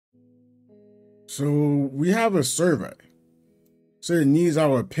So we have a survey. So it needs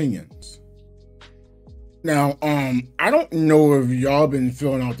our opinions. Now, I don't know if y'all been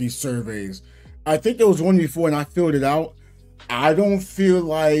filling out these surveys. I think there was one before and I filled it out. I don't feel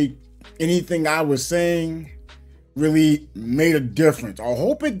like anything I was saying really made a difference. I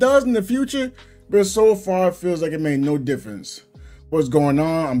hope it does in the future, but so far it feels like it made no difference. What's going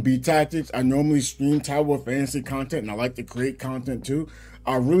on? I'm BTactics. I normally stream Tower Fantasy content and I like to create content too.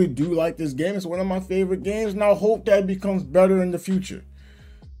 I really do like this game. It's one of my favorite games and I hope that it becomes better in the future.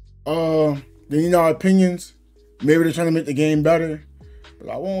 Then you know our opinions. Maybe they're trying to make the game better. But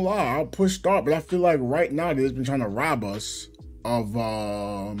I won't lie, I'll push start. But I feel like right now they've been trying to rob us of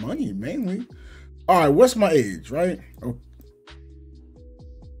money mainly. All right, what's my age, right? Oh.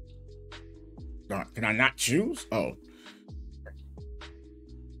 Can I not choose? Oh.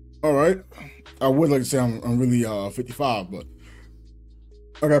 All right. I would like to say I'm really 55, but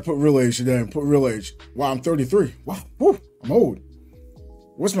I gotta put real age today and put real age. Wow, I'm 33. Wow, woo, I'm old.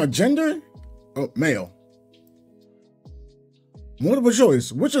 What's my gender? Oh, male. Multiple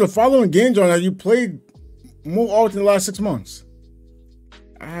choice. Which of the following games have you played more often in the last 6 months?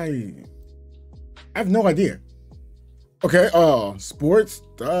 I have no idea. Okay, sports?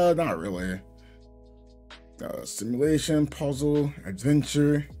 Not really. Simulation, puzzle,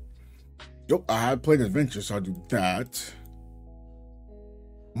 adventure. Nope, I have played adventure, so I'll do that.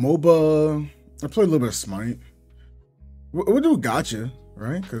 MOBA. I played a little bit of Smite. We'll do Gacha,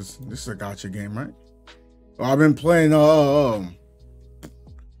 right? Because this is a Gacha game, right? I've been playing,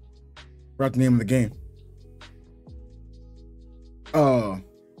 forgot the name of the game.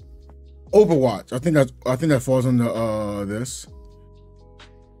 Overwatch. I think that falls under this.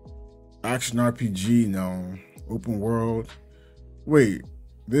 Action RPG, no. Open world. Wait,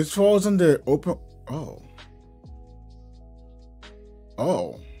 this falls under open. Oh.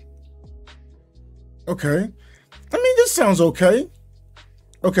 Okay. I mean, this sounds okay.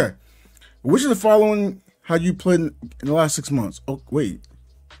 Okay. Which of the following have you played in the last 6 months? Oh, wait.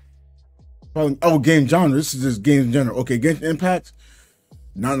 Oh, game genre. This is just games in general. Okay, Genshin Impact.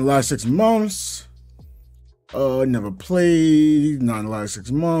 Not in the last 6 months. Never played. Not in the last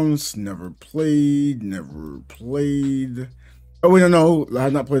 6 months. Never played. Oh, wait, no. I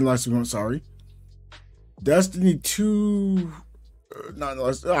have not played in the last 6 months. Sorry. Destiny 2. Not in the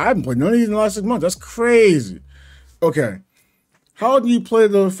last. I haven't played none of these in the last 6 months. That's crazy. Okay. How do you play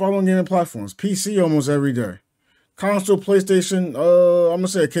the following gaming platforms? PC almost every day. Console, PlayStation. I'm gonna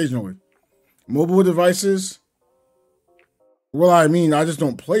say occasionally. Mobile devices. Well, I mean, I just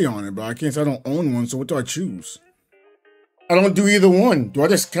don't play on it, but I can't say I don't own one, so what do I choose? I don't do either one.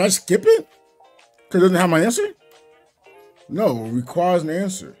 Can I skip it? Because it doesn't have my answer? No, it requires an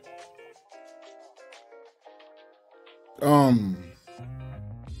answer. I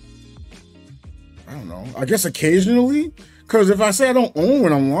don't know. I guess occasionally? Because if I say I don't own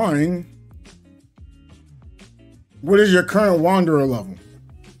one, I'm lying. What is your current Wanderer level?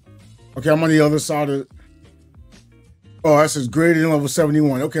 Okay, I'm on the other side of... Oh, that says greater than level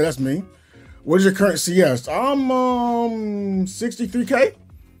 71. Okay, that's me. What is your current CS? I'm 63K.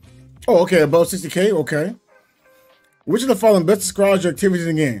 Oh, okay, above 60K. Okay. Which of the following best describes your activities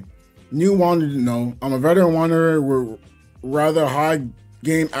in the game? New Wanderer, no. I'm a veteran Wanderer with rather high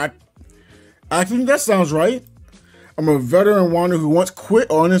game acting. That sounds right. I'm a veteran Wanderer who once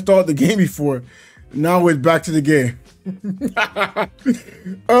quit or uninstalled the game before. Now we're back to the game.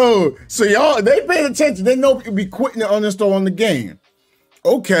 Oh, so y'all, they paid attention. They know people be quitting and uninstalling the game.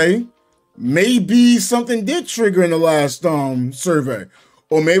 Okay. Maybe something did trigger in the last survey.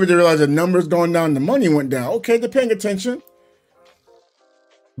 Or maybe they realized the numbers going down, the money went down. Okay, they're paying attention.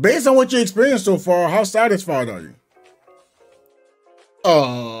 Based on what you experienced so far, how satisfied are you?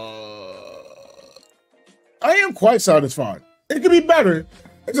 I am quite satisfied. It could be better.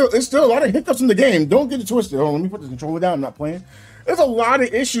 It's still a lot of hiccups in the game. Don't get it twisted. Hold on, let me put the controller down. I'm not playing. There's a lot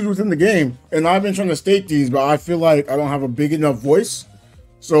of issues within the game, and I've been trying to state these, but I feel like I don't have a big enough voice.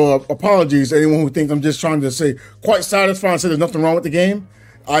 So apologies to anyone who thinks I'm just trying to say quite satisfied and say there's nothing wrong with the game.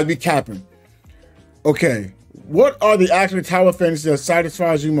 I'd be capping. Okay, what are the actual tower fantasies that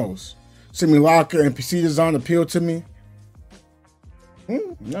satisfies you most? Simulacra and PC design appeal to me?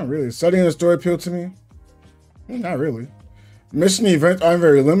 Not really. Studying the story appeal to me? Not really. Mission events are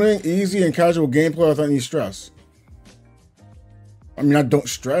very limiting, easy, and casual gameplay without any stress. I mean, I don't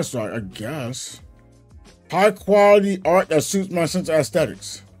stress, I guess. High quality art that suits my sense of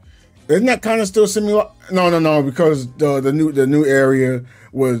aesthetics. Isn't that kind of still similar? No, because the new area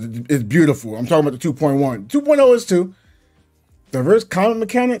is beautiful. I'm talking about the 2.1. 2.0 is too. Diverse combat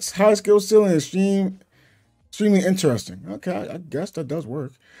mechanics, high skill ceiling, extreme Extremely interesting. Okay, I guess that does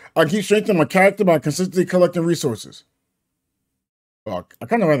work. I keep strengthening my character by consistently collecting resources. Well, I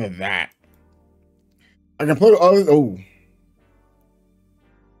kind of rather that. I can play with others. Oh.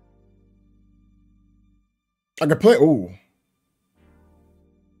 I can play. Oh.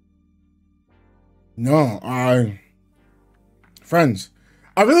 No, friends.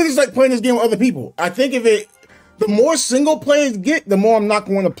 I really just like playing this game with other people. I think the more single players get, the more I'm not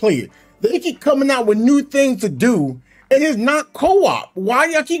going to play it. They keep coming out with new things to do, and it's not co-op. Why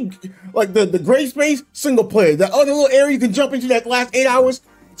y'all keep, like the gray space, single player. The other little area you can jump into that last 8 hours,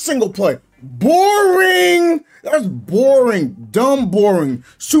 single player. Boring! That's boring. Dumb boring.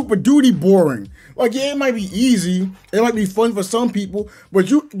 Super duty boring. Like, yeah, it might be easy. It might be fun for some people, but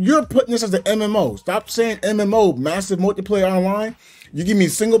you're putting this as an MMO. Stop saying MMO, massive multiplayer online. You give me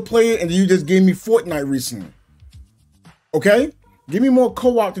single player, and you just gave me Fortnite recently. Okay? Give me more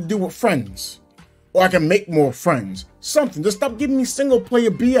co-op to do with friends. Or I can make more friends. Something. Just stop giving me single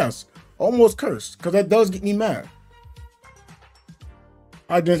player BS. Almost cursed, because that does get me mad.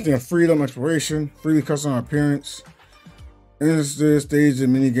 Identity and freedom, exploration, freely custom appearance. This stage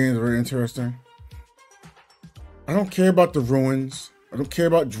and mini games are very interesting. I don't care about the ruins. I don't care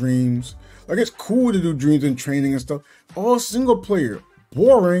about dreams. Like, it's cool to do dreams and training and stuff. All single player.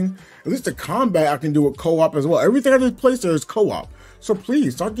 Boring. At least the combat I can do with co-op as well. Everything I just placed there is co-op. So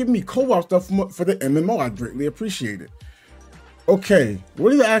please, start giving me co-op stuff for the MMO. I greatly appreciate it. Okay,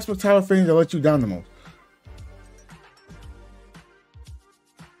 what are the aspects of things that let you down the most?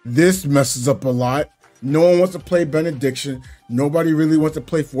 This messes up a lot. No one wants to play Benediction. Nobody really wants to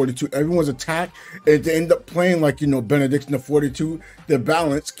play 42. Everyone's attacked. And they end up playing like, you know, Benediction to 42. They're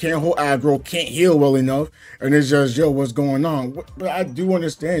balanced, can't hold aggro, can't heal well enough. And it's just, yo, what's going on? But I do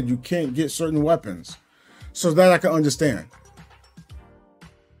understand you can't get certain weapons. So that I can understand.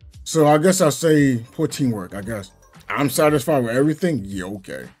 So I guess I'll say poor teamwork, I guess. I'm satisfied with everything? Yeah,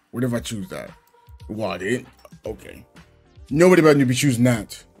 okay. What if I choose that? Well, I didn't? Okay. Nobody better be choosing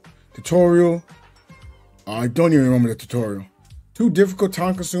that. Tutorial. I don't even remember the tutorial. Too difficult,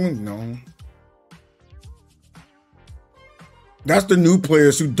 time consuming? No. That's the new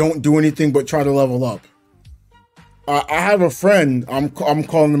players who don't do anything but try to level up. I have a friend, I'm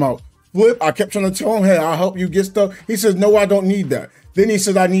calling him out. Flip, I kept trying to tell him, hey, I'll help you get stuff. He says, no, I don't need that. Then he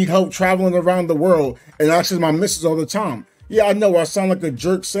says, I need help traveling around the world and access my missions all the time. Yeah, I know I sound like a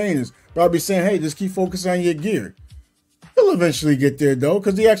jerk saying this, but I'll be saying, hey, just keep focusing on your gear. He'll eventually get there though,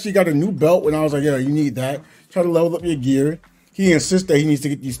 because he actually got a new belt when I was like, yeah, you need that. Try to level up your gear. He insists that he needs to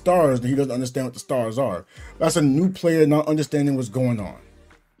get these stars, and he doesn't understand what the stars are. That's a new player not understanding what's going on.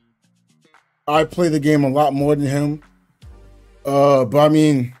 I play the game a lot more than him. But I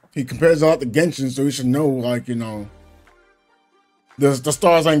mean, he compares a lot to Genshin, so he should know, like, you know, the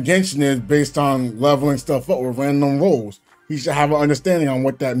stars on Genshin is based on leveling stuff up with random rolls. He should have an understanding on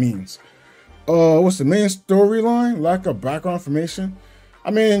what that means. What's the main storyline? Lack of background information.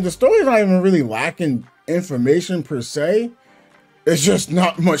 I mean, the story's not even really lacking information per se. It's just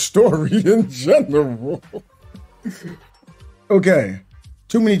not much story in general. Okay.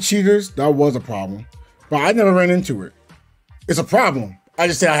 Too many cheaters. That was a problem. But I never ran into it. It's a problem. I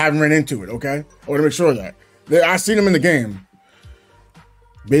just say I haven't ran into it, okay? I want to make sure of that. I've seen them in the game.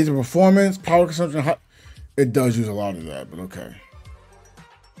 Basic performance, power consumption. It does use a lot of that, but okay.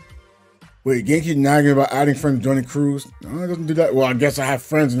 Wait, game keep nagging about adding friends and joining crews. No, it doesn't do that. Well, I guess I have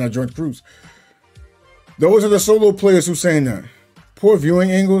friends and I join crews. Those are the solo players who saying that. Poor viewing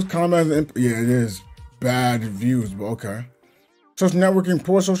angles, combat, yeah, it is bad views, but okay. Social networking,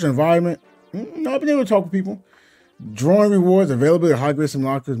 poor social environment. Not being able to talk with people. Drawing rewards, availability of high-grade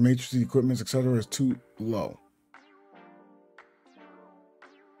simulacras, matrices, equipment, etc. is too low.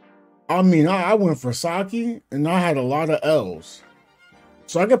 I mean, I went for Saki, and I had a lot of L's.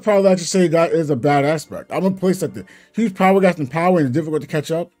 So I could probably actually say that is a bad aspect. I'm in a place like the huge power gaps and power and it's difficult to catch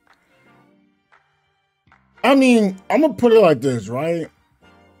up. I mean, I'm gonna put it like this, right?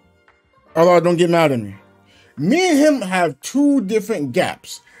 Although don't get mad at me. Me and him have two different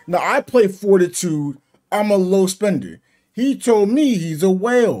gaps. Now I play Fortitude. I'm a low spender. He told me he's a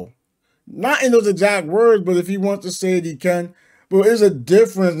whale. Not in those exact words, but if he wants to say it, he can. But there's a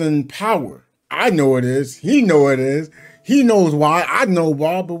difference in power. I know it is. He know it is. He knows why. I know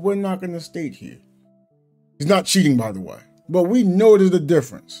why, but we're not going to state here. He's not cheating, by the way. But we know there's a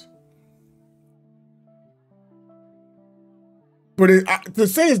difference. But to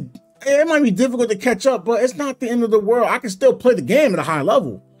say it might be difficult to catch up, but it's not the end of the world. I can still play the game at a high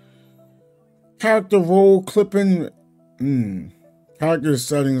level. Character role clipping. Character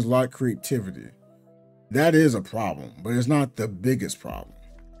settings lack creativity. That is a problem, but it's not the biggest problem.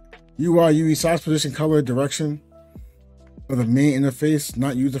 UI, UE, size, position, color, direction of the main interface,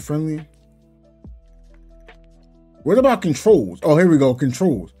 not user-friendly. What about controls? Oh, here we go,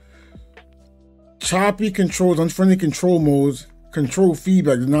 controls. Choppy controls, unfriendly control modes, control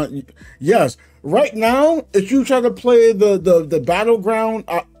feedback. Not yes. Right now, if you try to play the battleground,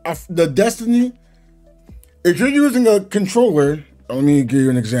 the Destiny, if you're using a controller, let me give you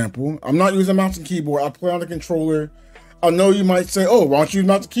an example. I'm not using mouse and keyboard. I play on the controller. I know you might say, "Oh, why don't you use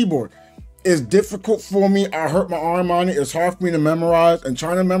mouse and keyboard?" It's difficult for me. I hurt my arm on it. It's hard for me to memorize, and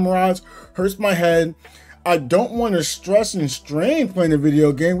trying to memorize hurts my head. I don't want to stress and strain playing a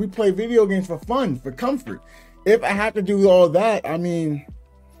video game. We play video games for fun, for comfort. If I have to do all that, I mean,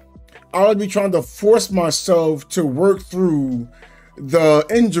 I would be trying to force myself to work through the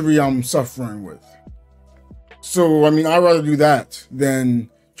injury I'm suffering with. So, I mean, I'd rather do that than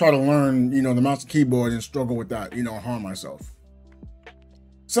try to learn, the mouse and keyboard and struggle with that, harm myself.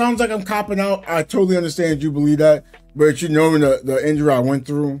 Sounds like I'm copping out. I totally understand you believe that, but the injury I went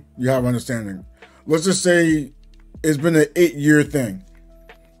through, you have understanding. Let's just say it's been an 8-year thing.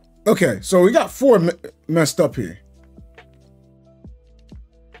 Okay, so we got 4 messed up here.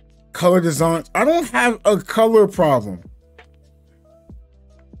 Color designs. I don't have a color problem.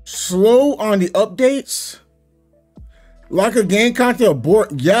 Slow on the updates. Lack of game content.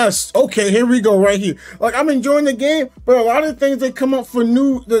 Yes. Okay, here we go right here. Like, I'm enjoying the game, but a lot of things that come up for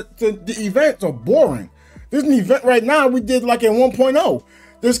the events are boring. There's an event right now we did like in 1.0.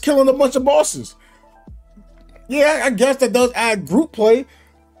 There's killing a bunch of bosses. Yeah, I guess that does add group play,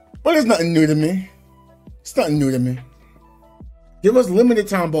 but it's nothing new to me. It's nothing new to me. Give us limited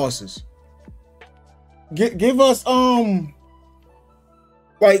time bosses. Give us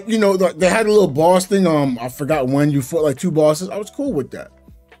like they had a little boss thing. I forgot when you fought like 2 bosses. I was cool with that.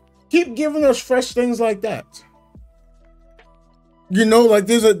 Keep giving us fresh things like that. Like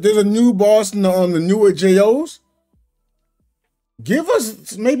there's a new boss in the newer JOs. Give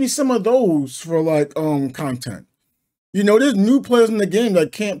us maybe some of those for like content. There's new players in the game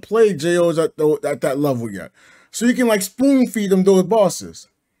that can't play JOs at that level yet. So you can like spoon feed them those bosses.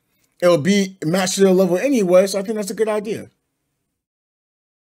 It'll be match to their level anyway, so I think that's a good idea.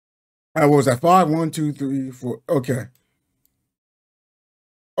 What was that? 5? 1, 2, 3, 4. Okay.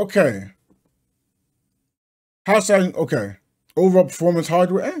 Okay. How exciting? Okay. Overall performance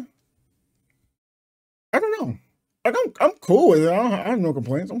hardware. I don't know. I'm cool with it. I have no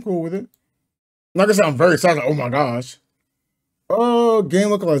complaints. I'm cool with it. Like I said, I'm very excited. Oh my gosh. Oh, game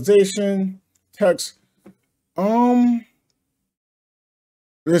localization, text. There's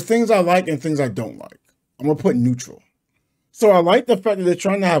things I like and things I don't like. I'm gonna put neutral. So I like the fact that they're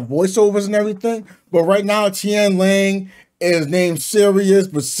trying to have voiceovers and everything, but right now Tian Lang is named Sirius,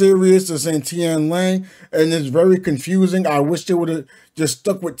 but Sirius is saying Tian Lang, and it's very confusing. I wish they would have just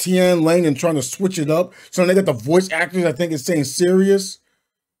stuck with Tian Lang and trying to switch it up. So they got the voice actors, I think it's saying Sirius.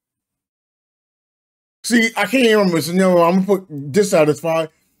 See, I can't even remember. So no, I'm gonna put dissatisfied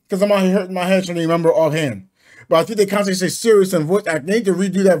because I'm out here hurting my head trying to remember offhand. But I think they constantly say Sirius and voice acting. They need to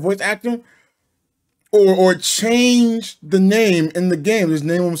redo that voice acting or change the name in the game. Just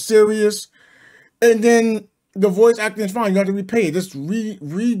name them Sirius, and then the voice acting is fine. You have to repay it. Just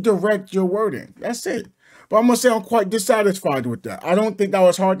redirect your wording. That's it. But I'm gonna say I'm quite dissatisfied with that. I don't think that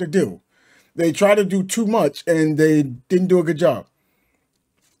was hard to do. They tried to do too much and they didn't do a good job.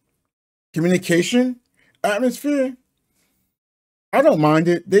 Communication, atmosphere. I don't mind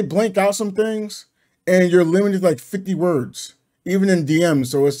it. They blank out some things and you're limited to like 50 words, even in DMs.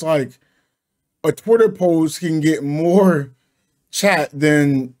 So it's like a Twitter post can get more chat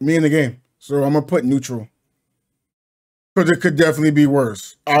than me in the game. So I'm gonna put neutral. Because it could definitely be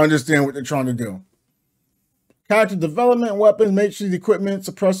worse. I understand what they're trying to do. Character development, weapons, matrix equipment,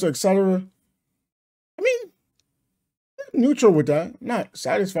 suppressor, etc. I mean, neutral with that. Not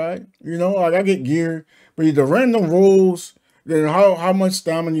satisfied. Like I get gear, but the random rolls, then how much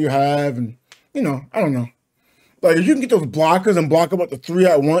stamina you have, and I don't know. Like if you can get those blockers and block up to 3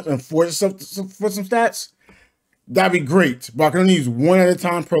 at once and force yourself for some stats, that'd be great. But I can only use 1 at a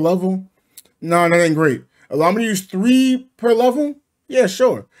time per level. No, that ain't great. Allow me to use 3 per level? Yeah,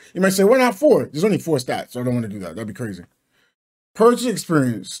 sure. You might say, why not 4? There's only 4 stats, so I don't want to do that. That'd be crazy. Purchase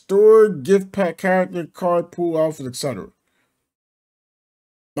experience, store, gift pack, character, card, pool, outfit, etc.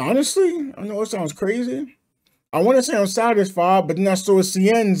 Honestly, I know it sounds crazy. I want to say I'm satisfied, but then I saw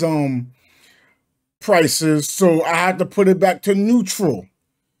CN's prices, so I had to put it back to neutral.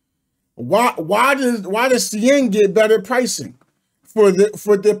 Why does CN get better pricing for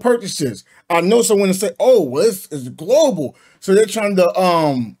their purchases? I know someone to say, oh, well, it's global, so they're trying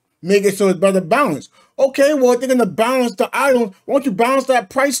to make it so it's better balanced. Okay, well, if they're gonna balance the items, why don't you balance that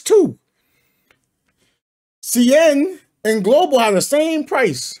price too? CN and Global have the same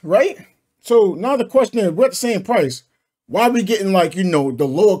price, right? So now the question is, we're at the same price. Why are we getting like, the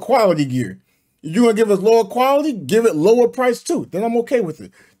lower quality gear? If you're gonna give us lower quality, give it lower price too. Then I'm okay with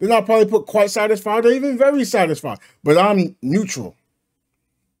it. Then I'll probably put quite satisfied or even very satisfied. But I'm neutral.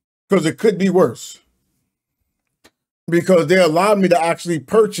 Because it could be worse. Because they allowed me to actually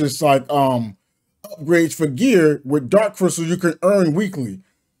purchase like upgrades for gear with dark crystals you can earn weekly.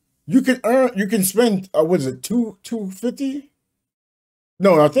 You can spend what is it, 250?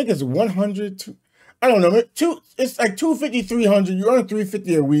 No, I think it's 100. I don't know. It's like 250, 300. You earn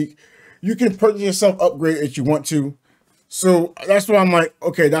 350 a week. You can purchase yourself upgrade if you want to. So that's why I'm like,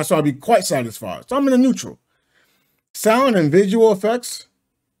 okay, that's why I'll be quite satisfied. So I'm in a neutral. Sound and visual effects.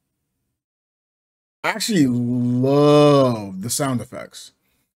 I actually love the sound effects.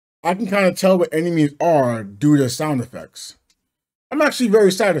 I can kind of tell what enemies are due to sound effects. I'm actually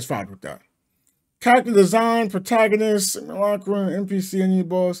very satisfied with that. Character design, protagonist, simulacrum, NPC, and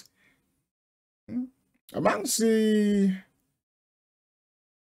boss. I'm actually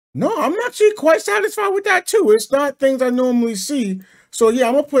quite satisfied with that too. It's not things I normally see. So yeah,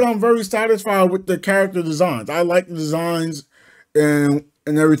 I'm very satisfied with the character designs. I like the designs and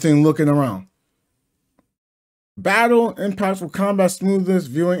everything looking around. Battle, impactful combat, smoothness,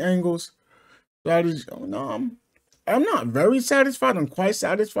 viewing angles, strategy. Oh no, I'm not very satisfied. I'm quite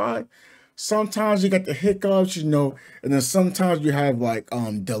satisfied. Sometimes you get the hiccups, and then sometimes you have like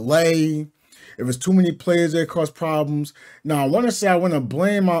delay. If it's too many players, it cause problems. Now I want to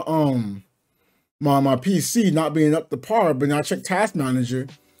blame my my PC not being up to par, but now I check Task Manager,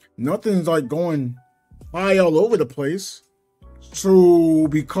 nothing's like going high all over the place. So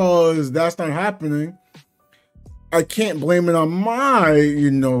because that's not happening, I can't blame it on my,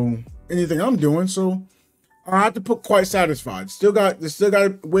 anything I'm doing. So I have to put quite satisfied. Still got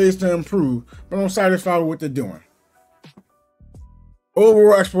ways to improve, but I'm satisfied with what they're doing.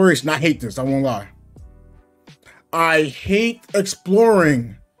 Overall exploration. I hate this. I won't lie. I hate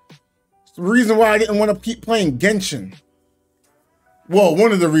exploring. It's the reason why I didn't want to keep playing Genshin. Well,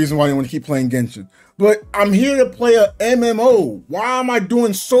 one of the reasons why I didn't want to keep playing Genshin. But I'm here to play a MMO. Why am I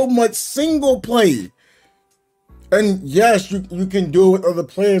doing so much single play? And yes, you can do it with other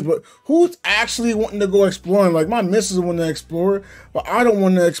players, but who's actually wanting to go exploring? Like, my missus want to explore, but I don't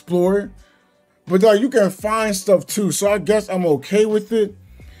want to explore. But like, you can find stuff too, so I guess I'm okay with it.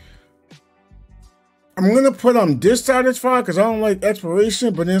 I'm gonna put I'm dissatisfied because I don't like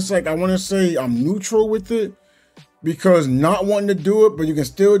exploration, but it's like I want to say I'm neutral with it because not wanting to do it, but you can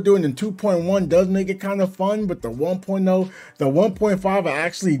still do it. And 2.1 does make it kind of fun, but the 1.0, the 1.5 I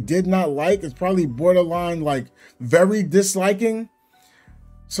actually did not like. It's probably borderline like very disliking.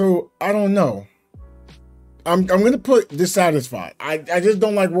 So I don't know. I'm gonna put dissatisfied. I just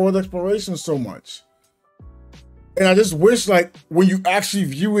don't like world exploration so much. And I just wish like when you actually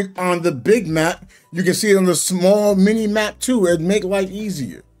view it on the big map, you can see it on the small mini map too. It'd make life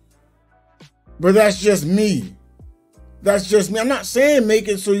easier. But that's just me. That's just me. I'm not saying make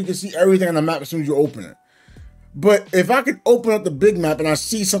it so you can see everything on the map as soon as you open it. But if I could open up the big map and I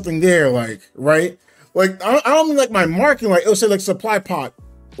see something there, like, right? Like, I don't mean like my marking, like it'll say like supply pot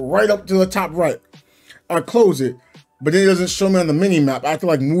right up to the top right. I close it, but then it doesn't show me on the mini map. I have to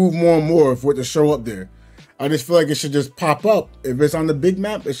like move more and more for it to show up there. I just feel like it should just pop up. If it's on the big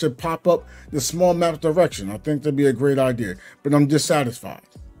map, it should pop up the small map direction. I think that'd be a great idea, but I'm dissatisfied.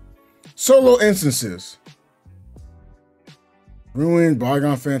 Solo instances. Ruin,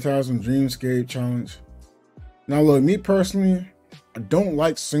 Bygone Phantasm, Dreamscape Challenge. Now look, me personally, I don't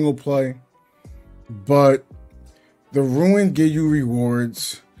like single play, but the Ruin give you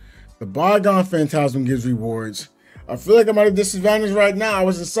rewards. The Bygone Phantasm gives rewards. I feel like I'm at a disadvantage right now. I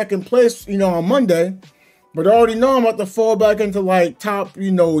was in second place, on Monday, but I already know I'm about to fall back into like top,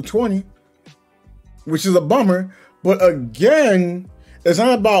 20, which is a bummer. But again, it's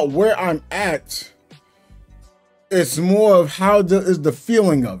not about where I'm at. It's more of how is the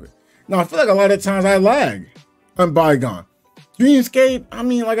feeling of it. Now, I feel like a lot of times I lag on Bygone. Dreamscape, I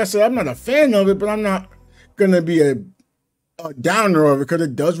mean, like I said, I'm not a fan of it, but I'm not going to be a downer of it because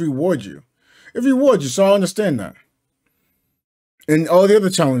it does reward you. It rewards you, so I understand that. And all the other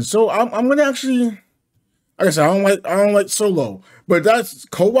challenges. So I'm gonna actually, like I said, I don't like solo, but that's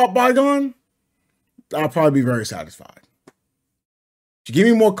co-op Bygone. I'll probably be very satisfied. If you give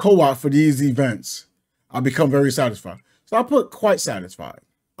me more co-op for these events, I'll become very satisfied. So I'll put quite satisfied.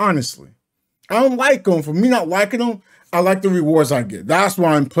 Honestly, I don't like them. For me not liking them, I like the rewards I get. That's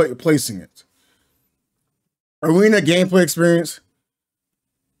why I'm placing it. Arena gameplay experience.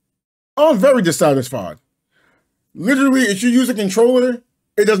 I'm very dissatisfied. Literally, if you use a controller,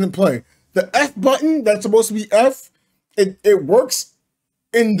 it doesn't play. The F button that's supposed to be F, it works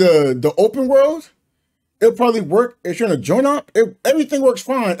in the open world. It'll probably work if you're in a joint op. Everything works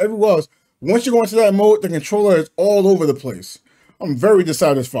fine everywhere else. Once you go into that mode, the controller is all over the place. I'm very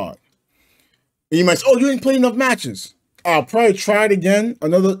dissatisfied. And you might say, oh, you didn't play enough matches. I'll probably try it again,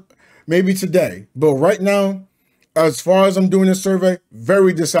 maybe today. But right now, as far as I'm doing this survey,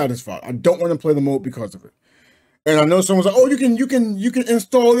 very dissatisfied. I don't want to play the mode because of it. And I know someone's like, oh, you can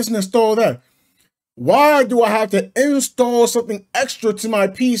install this and install that. Why do I have to install something extra to my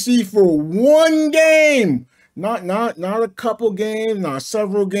PC for one game? Not a couple games, not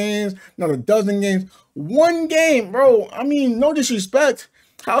several games, not a dozen games. One game, bro. I mean, no disrespect.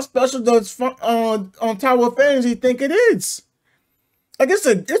 How special does on Tower of Fantasy think it is? Like, it's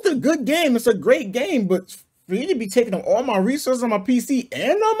a good game. It's a great game, but for you to be taking all my resources on my PC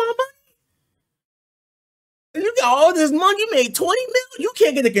and on my money, you got all this money. You made 20 mil. You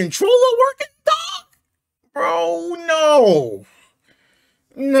can't get a controller working, dog, bro.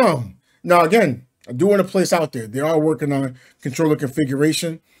 No. Now again, I do want to place out there. They are working on controller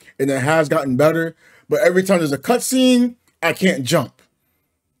configuration, and it has gotten better. But every time there's a cutscene, I can't jump.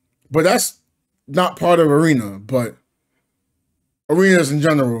 But that's not part of Arena. But arenas in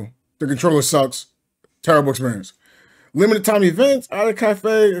general, the controller sucks. Terrible experience. Limited time events, out of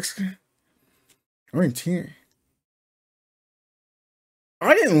cafe.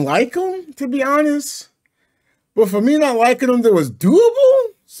 I didn't like them, to be honest. But for me not liking them, that was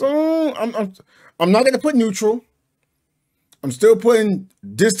doable. So I'm not gonna put neutral. I'm still putting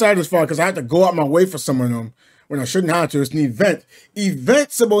dissatisfied because I had to go out my way for some of them when I shouldn't have to. It's an event.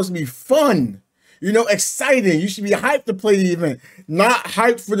 Event's supposed to be fun. You know, exciting. You should be hyped to play the event, not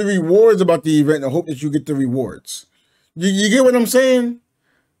hyped for the rewards about the event and hope that you get the rewards. You get what I'm saying?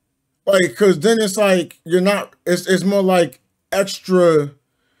 Like, because then it's like, you're not, it's more like extra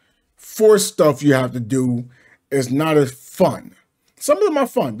force stuff you have to do. It's not as fun. Some of them are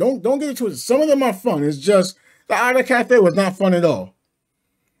fun. Don't get into it. Some of them are fun. It's just, the Hotta Cafe was not fun at all.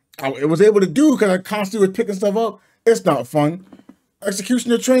 It was able to do because I constantly was picking stuff up. It's not fun.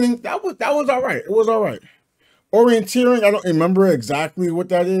 Execution of training, that was all right. It was all right. Orienteering, I don't remember exactly what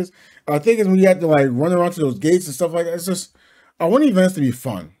that is. I think it's when you have to like run around to those gates and stuff like that. It's just, I want events to be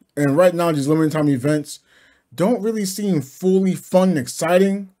fun. And right now, these limited time events don't really seem fully fun and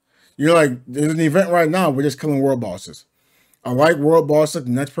exciting. You're like, there's an event right now, we're just killing world bosses. I like world bosses, the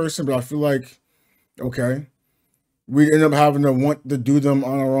next person, but I feel like, okay, we end up having to want to do them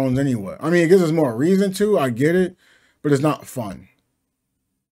on our own anyway. I mean, it gives us more reason to, I get it, but it's not fun.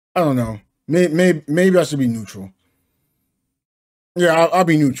 I don't know. Maybe I should be neutral. Yeah, I'll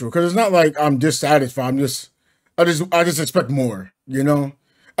be neutral because it's not like I'm dissatisfied. I just expect more. You know,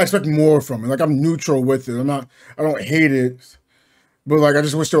 I expect more from it. Like, I'm neutral with it. I don't hate it, but like I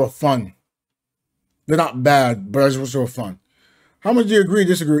just wish they were fun. They're not bad, but I just wish they were fun. How much do you agree,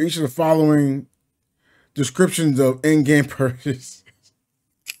 disagree? Each of the following descriptions of in-game purchase.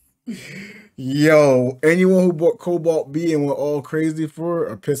 Yo, anyone who bought Cobalt B and went all crazy for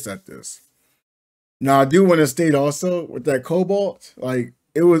it are pissed at this. Now, I do want to state also with that Cobalt, like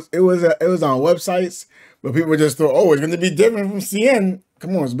it was on websites, but people just thought, oh, it's going to be different from CN.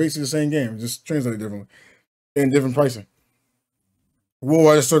 Come on, it's basically the same game, just translated differently and different pricing.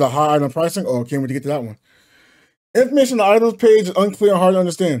 Whoa, I just saw the high item pricing. Oh, can't wait to get to that one. Information on the items page is unclear and hard to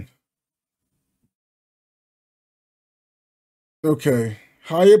understand. Okay.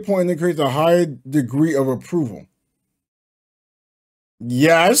 Higher point indicates a higher degree of approval.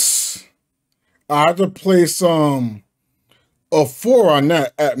 Yes. I have to place a 4 on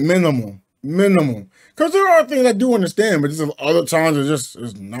that at minimum. Because there are things I do understand, but just other times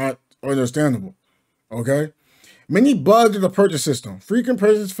it's not understandable. Okay. Many bugs of the purchase system. Frequent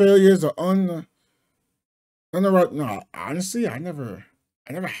purchase failures are no, honestly, I never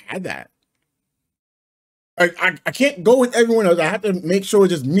had that. I can't go with everyone else. I have to make sure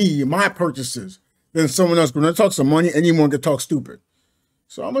it's just me, my purchases, then someone else. When I talk some money, anyone can talk stupid.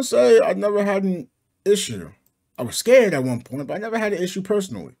 So I'm gonna say I never had an issue. I was scared at one point, but I never had an issue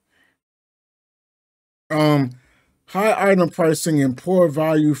personally. High item pricing and poor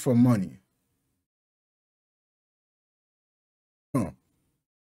value for money. Huh.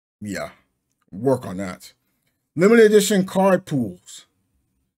 Yeah, work on that. Limited edition card pools.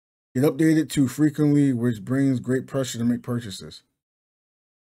 Get updated too frequently, which brings great pressure to make purchases.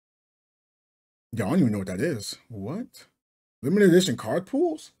 Yeah, I don't even know what that is. What? Limited edition card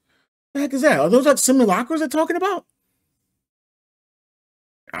pools? What the heck is that? Are those like simulacras they're talking about?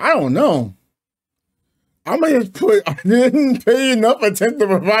 I don't know. I'm gonna just put, I didn't pay enough attention to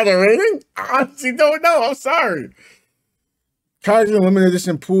provide a rating? I honestly don't know. I'm sorry. Character limited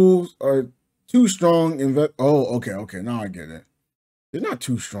edition pools are too strong. Oh, okay. Now I get it. They're not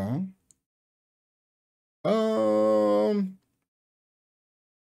too strong.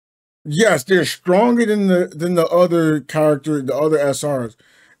 Yes, they're stronger than the other character, the other SRs,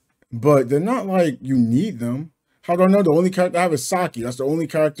 but they're not like you need them. How do I know? The only character I have is Saki. That's the only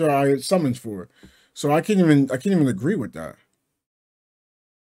character I summons for. So I can't even agree with that.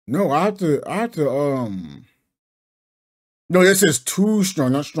 No, I have to no, this is too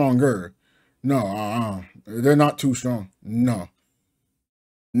strong, not stronger. No, they're not too strong. No,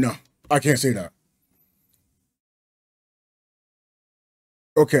 I can't say that.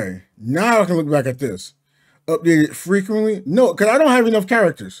 Okay, now I can look back at this. Updated frequently? No, because I don't have enough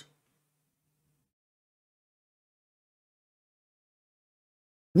characters.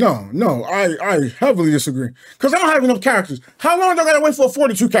 No, I heavily disagree. Because I don't have enough characters. How long do I gotta wait for a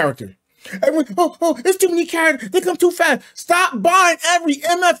 42 character? Everyone, it's too many characters. They come too fast. Stop buying every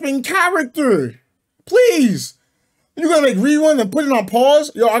MFing character. Please. You're gonna make reruns and put it on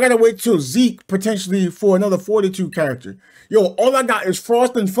pause? Yo, I gotta wait till Zeke potentially for another 42 character. Yo, all I got is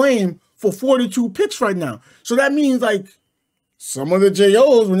Frost and Flame for 42 picks right now. So that means like some of the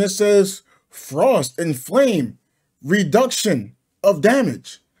JOs when it says Frost and Flame, reduction of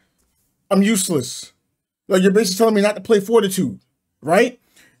damage. I'm useless. Like you're basically telling me not to play Fortitude, right?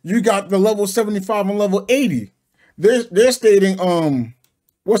 You got the level 75 and level 80. They're stating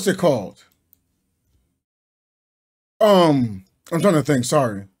what's it called? I'm trying to think,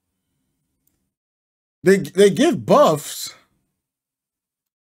 sorry. They give buffs.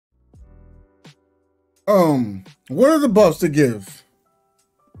 What are the buffs they give?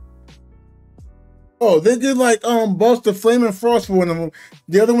 Oh, they give like buffs to Flame and Frost for one of them.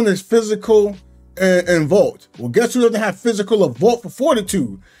 The other one is physical and Vault. Well, guess who doesn't have physical or Vault for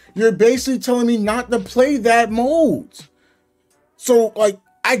Fortitude? You're basically telling me not to play that mode. So like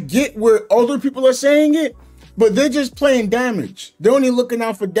I get where other people are saying it, but they're just playing damage. They're only looking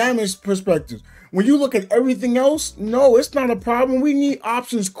out for damage perspectives. When you look at everything else, no, it's not a problem. We need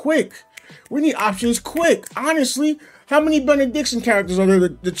options quick. We need options quick. Honestly, how many Benediction characters are there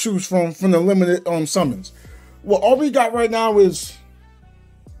to choose from the limited summons? Well, all we got right now is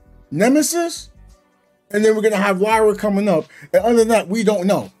Nemesis, and then we're gonna have Lyra coming up. And other than that, we don't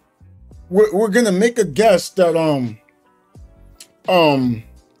know. We're gonna make a guess that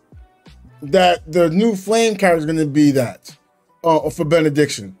that the new Flame character is gonna be that for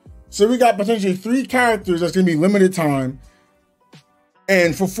Benediction. So we got potentially 3 characters that's gonna be limited time.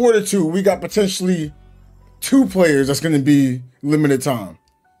 And for Fortitude, we got potentially 2 players that's going to be limited time.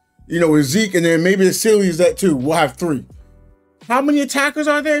 You know, with Zeke, and then maybe the Silly is that too. We'll have 3. How many attackers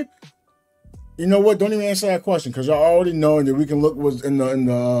are there? You know what? Don't even answer that question because y'all already know that we can look what's in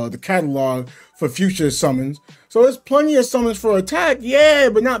the catalog for future summons. So there's plenty of summons for attack, yeah,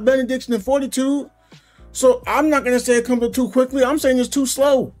 but not Benediction and Fortitude. So I'm not going to say it comes too quickly. I'm saying it's too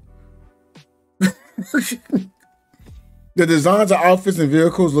slow. The designs of outfits and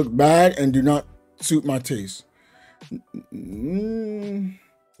vehicles look bad and do not suit my taste. They're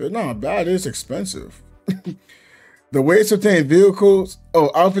not bad, it's expensive. The way it's obtained vehicles,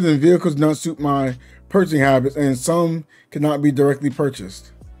 outfits and vehicles do not suit my purchasing habits, and some cannot be directly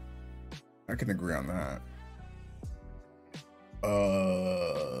purchased. I can agree on that.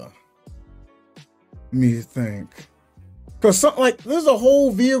 Let me think. Because something like, there's a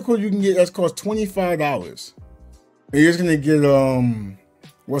whole vehicle you can get that's cost $25. And you're just gonna get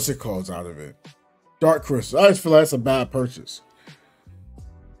what's it called out of it? Dark Crystal. I just feel like that's a bad purchase.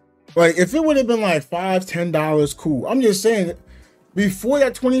 Like if it would have been like $5, $10, cool. I'm just saying before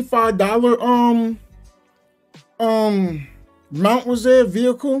that $25 mount was there,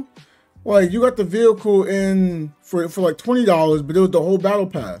 vehicle, like you got the vehicle in for like $20, but it was the whole battle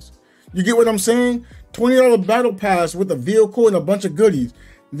pass. You get what I'm saying? $20 battle pass with a vehicle and a bunch of goodies.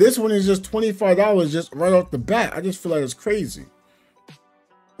 This one is just $25 just right off the bat. I just feel like it's crazy.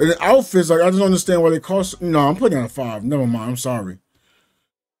 And the outfits, like I just don't understand why they cost. No, I'm putting it at 5. Never mind. I'm sorry.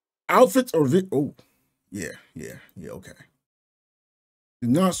 Outfits or yeah, okay. Did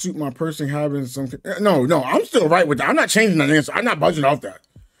not suit my person having some. No, I'm still right with that. I'm not changing that answer. I'm not budging off that.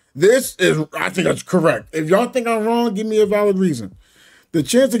 This is, I think that's correct. If y'all think I'm wrong, give me a valid reason. The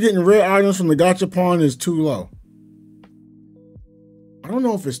chance of getting rare items from the gachapon is too low. I don't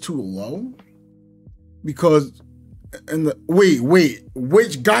know if it's too low because wait,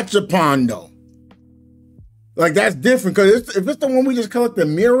 which gachapon though? Like that's different because if it's the one we just collect the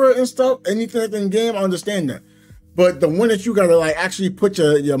mirror and stuff, anything in game, I understand that. But the one that you gotta like actually put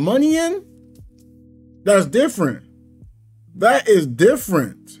your money in, That's different. That is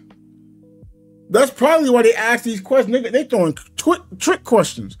different. That's probably why they ask these questions. They throwing trick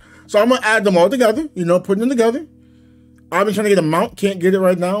questions. So I'm gonna add them all together, you know, putting them together. I've been trying to get a mount, can't get it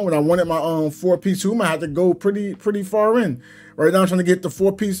right now. When I wanted my 4-piece Hoom, I had to go pretty far in. Right now I'm trying to get the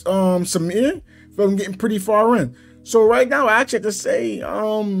 4-piece Samir. So I'm getting pretty far in. So right now I actually have to say,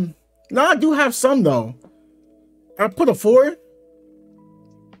 no, I do have some though. I put a 4,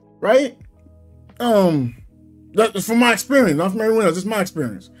 right? That's from my experience, not from everyone else. It's my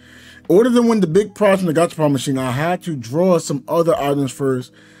experience. In order to win the big prize from the Gachapon machine, I had to draw some other items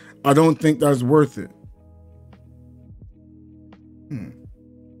first. I don't think that's worth it.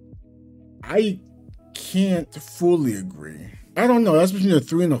 I can't fully agree. I don't know. That's between a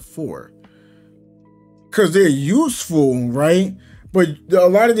 3 and a 4. Because they're useful, right? But a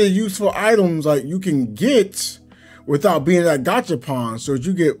lot of the useful items, like, you can get without being that Gachapon. So if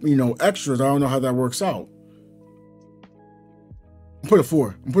you get, you know, extras, I don't know how that works out. Put a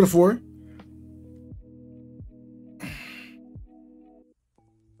 4. Put a 4.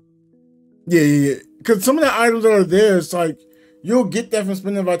 Yeah. Because some of the items that are there, it's like, you'll get that from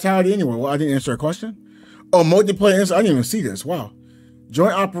spending vitality anyway. Well, I didn't answer a question. Oh, multiplayer answer. I didn't even see this. Wow.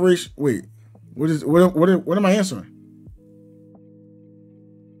 Joint operation. Wait. What am I answering?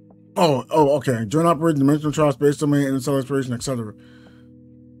 Oh, okay. Joint operation, dimensional trial, space domain, interstellar exploration, etc.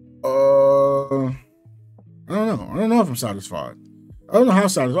 I don't know. I don't know if I'm satisfied. I don't know how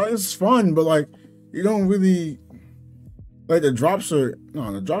satisfied. It's fun, but like, you don't really like the drops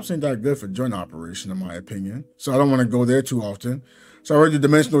ain't that good for joint operation in my opinion. So I don't want to go there too often. So I already do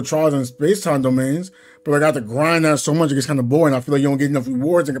dimensional trials and space-time domains, but I got to grind that so much it gets kind of boring. I feel like you don't get enough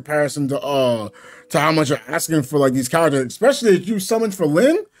rewards in comparison to how much you're asking for like these characters, especially if you summon for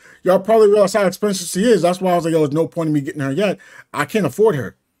Lynn. Y'all probably realize how expensive she is. That's why I was like, yo, there's no point in me getting her yet. I can't afford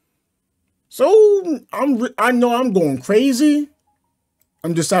her. So I know I'm going crazy.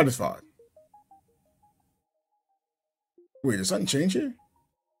 I'm dissatisfied. Wait, did something change here?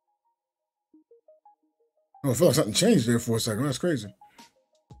 Oh, I feel like something changed there for a second. That's crazy.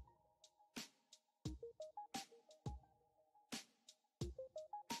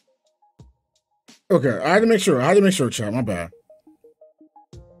 Okay, I had to make sure, chat. My bad.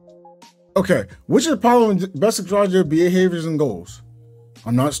 Okay, which of the following best describes your behaviors and goals?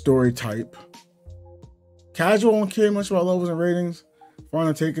 I'm not story type. Casual, don't care much about levels and ratings. Fun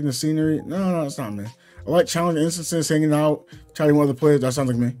and taking the scenery. No, it's not me. I like challenging instances, hanging out, chatting with other players. That sounds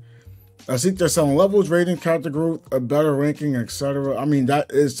like me. I seek their selling levels, rating, character growth, a better ranking, etc. I mean,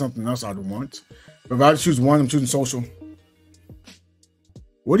 that is something else I'd want. But if I had to choose one, I'm choosing social.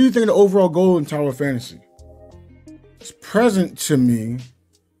 What do you think of the overall goal in Tower of Fantasy? It's present to me.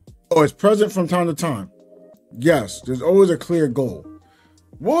 Oh, it's present from time to time. Yes, there's always a clear goal.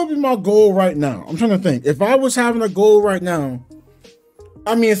 What would be my goal right now? I'm trying to think. If I was having a goal right now,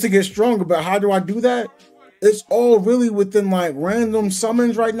 I mean, it's to get stronger, but how do I do that? It's all really within like random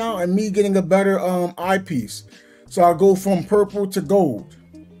summons right now and me getting a better eyepiece. So I go from purple to gold.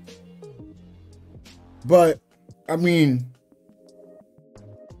 But, I mean,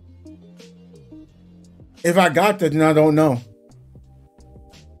 if I got that, then I don't know.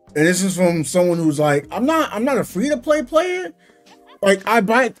 And this is from someone who's like, I'm not a free-to-play player. Like, I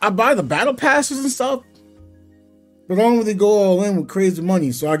buy the battle passes and stuff, but I don't really go all in with crazy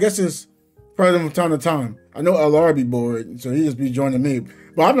money. So I guess it's present from time to time. I know LR be bored, so he just be joining me.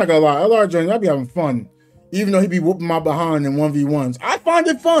 But I'm not gonna lie, LR joining, I'd be having fun. Even though he be whooping my behind in 1v1s. I find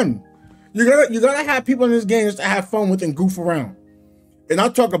it fun. You gotta have people in this game just to have fun with and goof around. And I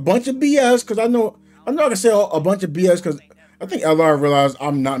talk a bunch of BS, because I'm not gonna say a bunch of BS, because I think LR realized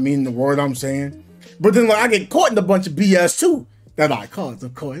I'm not meaning the word I'm saying. But then like I get caught in a bunch of BS too. That I cause,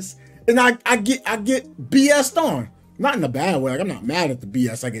 of course. And I get BS'd on. Not in a bad way. Like, I'm not mad at the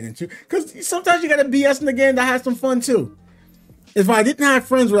BS I get into. Because sometimes you got to BS in the game to have some fun too. If I didn't have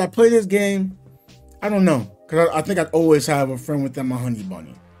friends where I play this game, I don't know. Because I think I'd always have a friend with them, my Honey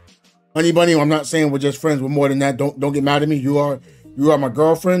Bunny. Honey Bunny, I'm not saying we're just friends. We're more than that. Don't get mad at me. You are my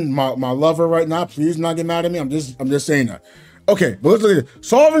girlfriend, my lover right now. Please not get mad at me. I'm just saying that. Okay, but let's look at it.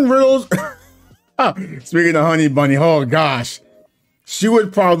 Solving riddles. Speaking of Honey Bunny, oh gosh. She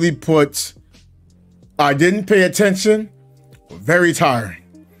would probably put, I didn't pay attention, very tiring.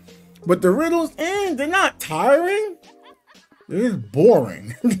 But the riddles, they're not tiring. They're just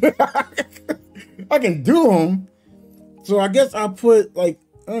boring. I can do them. So I guess I'll put like,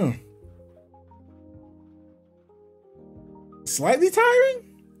 slightly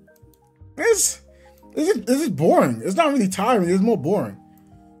tiring? This is boring. It's not really tiring, it's more boring.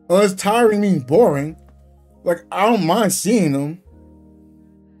 Unless tiring means boring. Like, I don't mind seeing them.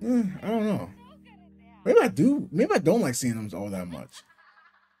 I don't know. Maybe I do. Maybe I don't like seeing them all that much.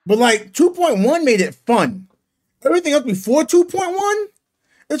 But like 2.1 made it fun. Everything else before 2.1,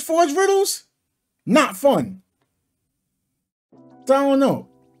 as far as riddles, not fun. So I don't know.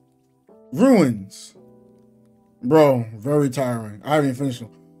 Ruins. Bro, very tiring. I haven't even finished them.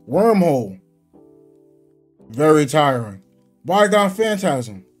 Wormhole. Very tiring. Bygone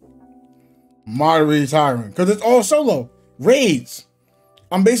Phantasm. Moderately tiring. Because it's all solo. Raids.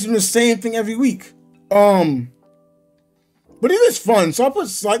 I'm basically the same thing every week. But it is fun, so I'll put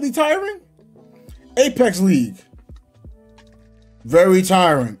slightly tiring. Apex League. Very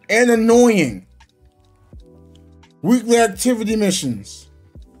tiring and annoying. Weekly activity missions.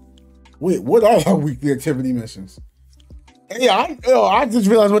 Wait, what are our weekly activity missions? Yeah, I just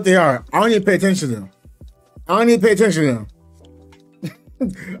realized what they are. I don't need to pay attention to them. I don't need to pay attention to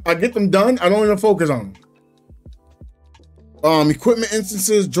them. I get them done. I don't even focus on them. Equipment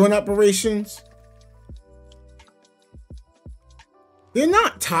instances, joint operations. They're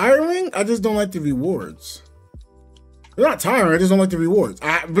not tiring. I just don't like the rewards. They're not tiring. I just don't like the rewards.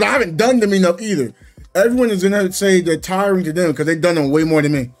 But I haven't done them enough either. Everyone is gonna say they're tiring to them because they've done them way more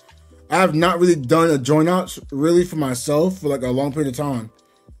than me. I have not really done a join out really for myself for like a long period of time,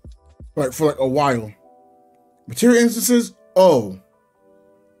 like for like a while. Material instances. Oh,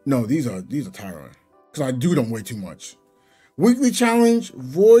 no, these are tiring because I do them way too much. Weekly challenge,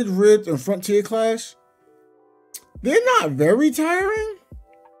 Void Rift, and Frontier Clash. They're not very tiring.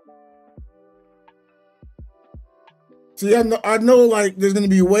 See, I know like there's gonna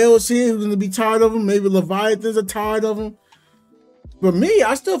be whales here who's gonna be tired of them. Maybe Leviathans are tired of them. But me,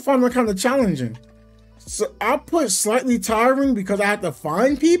 I still find them kind of challenging. So I put slightly tiring because I have to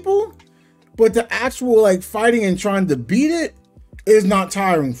find people, but the actual like fighting and trying to beat it is not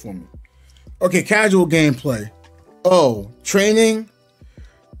tiring for me. Okay, casual gameplay. Oh, training,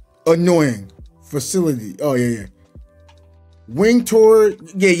 annoying. Facility. Oh yeah. Wing tour.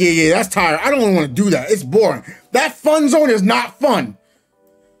 Yeah. That's tiring. I don't want to do that. It's boring. That fun zone is not fun.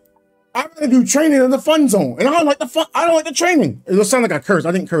 I'm gonna do training in the fun zone, and I don't like the fun. I don't like the training. It'll sound like I cursed.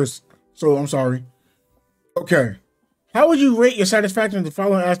 I didn't curse, so I'm sorry. Okay, how would you rate your satisfaction with the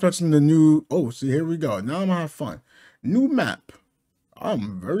following aspects in the new? Oh, see, here we go. Now I'm gonna have fun. New map.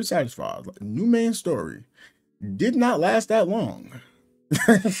 I'm very satisfied. New main story. Did not last that long.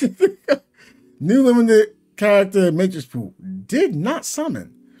 New limited character matrix pool. Did not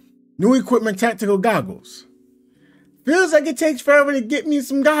summon. New equipment tactical goggles. Feels like it takes forever to get me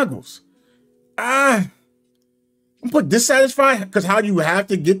some goggles. I'm put dissatisfied because how you have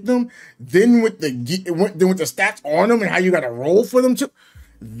to get them, then with the stats on them and how you got to roll for them too.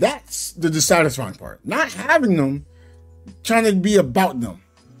 That's the dissatisfying part. Not having them, trying to be about them.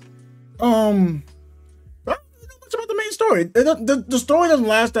 I don't know much about the main story. The story doesn't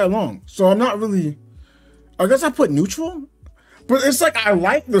last that long, so I'm not really. I guess I put neutral. But it's like, I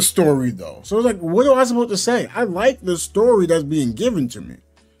like the story though. So it's like, what am I supposed to say? I like the story that's being given to me.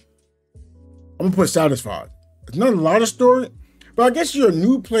 I'm gonna put satisfied. It's not a lot of story, but I guess you're a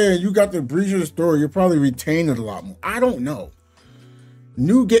new player and you got the breeze of the story. You'll probably retain it a lot more. I don't know.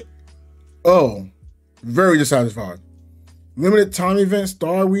 Oh, very dissatisfied. Limited time event,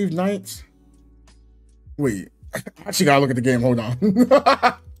 Starweave Nights. Wait, I actually gotta look at the game. Hold on.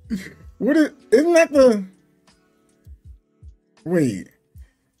 Isn't that the... Wait.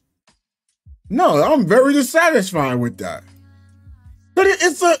 No, I'm very dissatisfied with that. But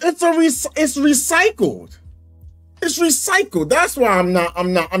it's recycled. It's recycled. That's why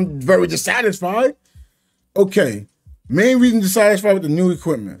I'm very dissatisfied. Okay. Main reason dissatisfied with the new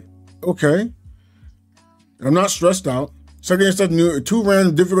equipment. Okay. I'm not stressed out. Second stuff new, too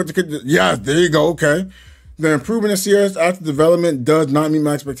random, difficult to get. Yeah, there you go. Okay. The improvement in CS after development does not meet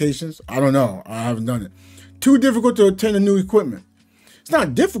my expectations. I don't know. I haven't done it. Too difficult to obtain a new equipment. It's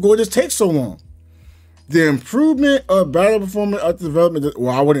not difficult, it just takes so long. The improvement of battle performance after development,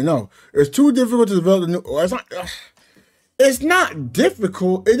 well, I wouldn't know. It's too difficult to develop the new, it's not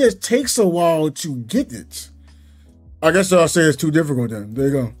difficult, it just takes a while to get it. I guess I'll say it's too difficult then. There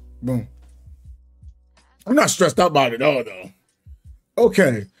you go, boom. I'm not stressed out about it all though.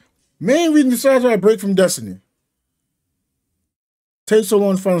 Okay, main reason decides I break from Destiny. Takes so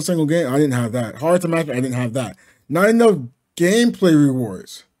long to find a single game. I didn't have that. Hard to match. I didn't have that. Not enough gameplay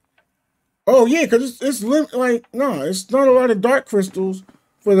rewards. Oh yeah, because it's like no, it's not a lot of dark crystals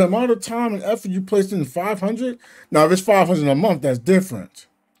for the amount of time and effort you placed in 500. Now if it's 500 a month, that's different.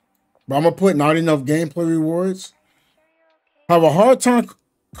 But I'm gonna put not enough gameplay rewards. Have a hard time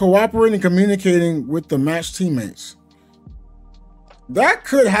cooperating and communicating with the match teammates. That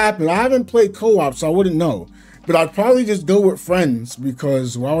could happen. I haven't played co-op, so I wouldn't know. But I'd probably just go with friends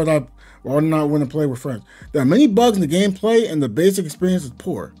because why would I not want to play with friends? There are many bugs in the gameplay and the basic experience is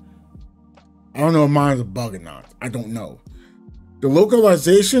poor. I don't know if mine is a bug or not. I don't know. The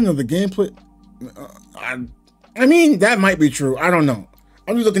localization of the gameplay, I mean, that might be true. I don't know.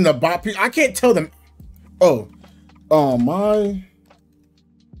 I'm just looking at bot people. I can't tell them. Oh, my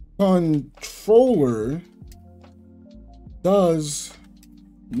controller does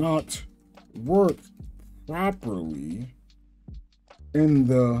not work properly in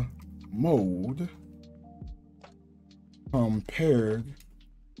the mode compared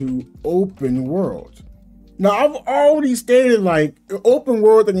to open world. Now, I've already stated, like, open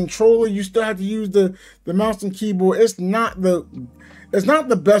world, the controller, you still have to use the mouse and keyboard. It's not the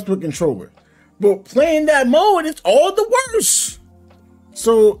best with controller. But playing that mode, it's all the worse.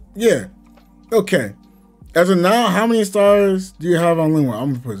 So, yeah. Okay. As of now, how many stars do you have on Lunalite?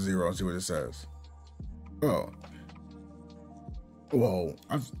 I'm going to put 0 and see what it says. Oh. Whoa.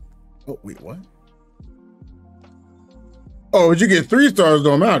 Oh, wait, what? Oh, you get 3 stars,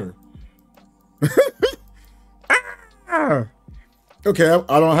 don't matter. Okay,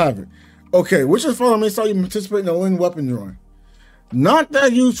 I don't have it. Okay, which is following me saw you participate in the Lin weapon drawing. Not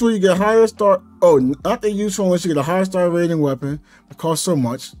that useful, you get higher star. Oh, not that useful unless you get a higher star rating weapon. It costs so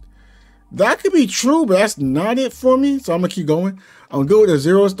much. That could be true, but that's not it for me. So I'm gonna keep going. I'm good with the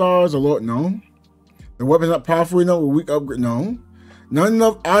 0 stars, a lot. No. The weapon's not powerful enough with weak upgrade. No. Not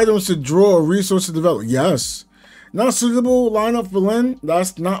enough items to draw or resources to develop. Yes. Not suitable lineup for Lin.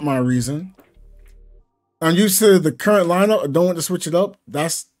 That's not my reason. I'm used to the current lineup. I don't want to switch it up.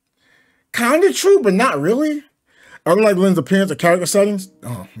 That's kind of true, but not really. I don't like Lin's appearance or character settings.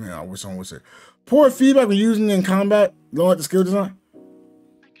 Oh, man, I wish someone would say. Poor feedback when using it in combat. Don't like the skill design.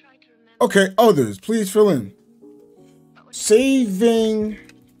 Okay, others, please fill in. Saving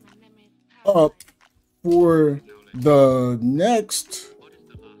up for the next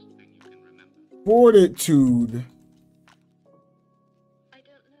fortitude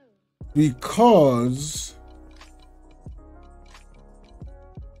because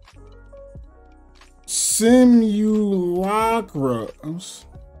simulacra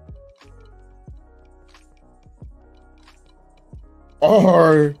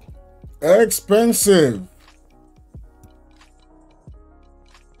are expensive.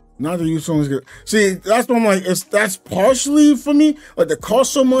 Not the use is good. See, that's what I'm like. That's partially for me. Like the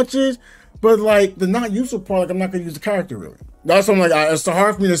cost so much is, but like the not useful part, like I'm not gonna use the character really. That's what I'm like. It's so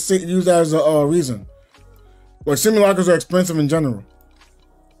hard for me to use that as a reason. Like simulacras are expensive in general.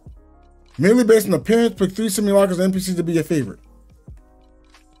 Merely based on appearance, pick 3 simulacras and NPCs to be your favorite.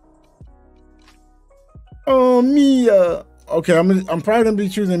 Oh, Mia. Okay, I'm probably gonna be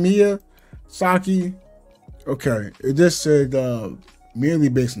choosing Mia, Saki. Okay, it just said merely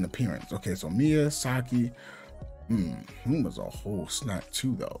based on appearance. Okay, so Mia, Saki. Was a whole snack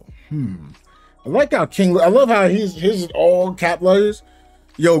too though. I like how King. I love how his is all cap letters.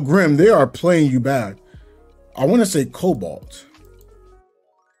 Yo, Grim, they are playing you bad. I want to say Cobalt.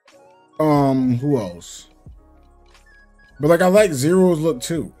 Who else? But like I like Zero's look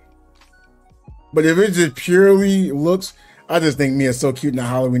too. But if it just purely looks, I just think Mia's so cute in that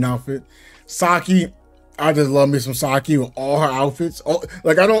Halloween outfit. Saki, I just love me some Saki with all her outfits.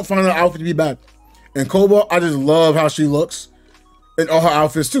 Like I don't find her outfit to be bad. And Cobalt, I just love how she looks in all her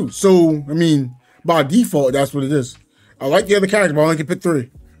outfits too. So I mean, by default, that's what it is. I like the other character, but I only can pick 3.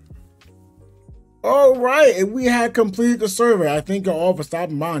 All right, and we had completed the survey. I thank you all for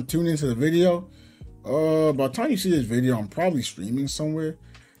stopping by and tuning into the video. By the time you see this video, I'm probably streaming somewhere.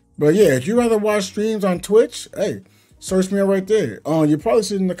 But yeah, if you rather watch streams on Twitch, hey, search me out right there. You'll probably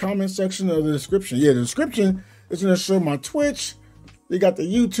see it in the comment section of the description. Yeah, the description is going to show my Twitch. You got the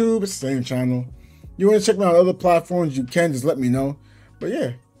YouTube, it's the same channel. You want to check me out on other platforms, you can, just let me know. But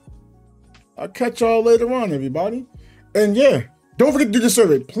yeah, I'll catch y'all later on, everybody. And yeah, don't forget to do the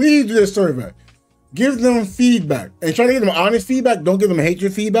survey. Please do this survey. Give them feedback. And try to give them honest feedback. Don't give them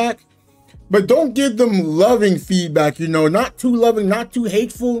hatred feedback. But don't give them loving feedback, you know. Not too loving, not too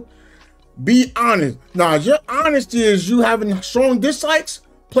hateful. Be honest. Now, if your honesty is you having strong dislikes,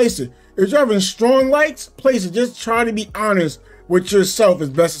 place it. If you're having strong likes, place it. Just try to be honest with yourself as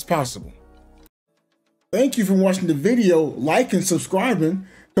best as possible. Thank you for watching the video. Like and subscribing,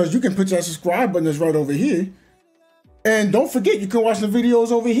 because you can put that subscribe button that's right over here. And don't forget, you can watch the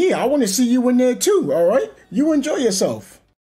videos over here. I want to see you in there too, all right? You enjoy yourself.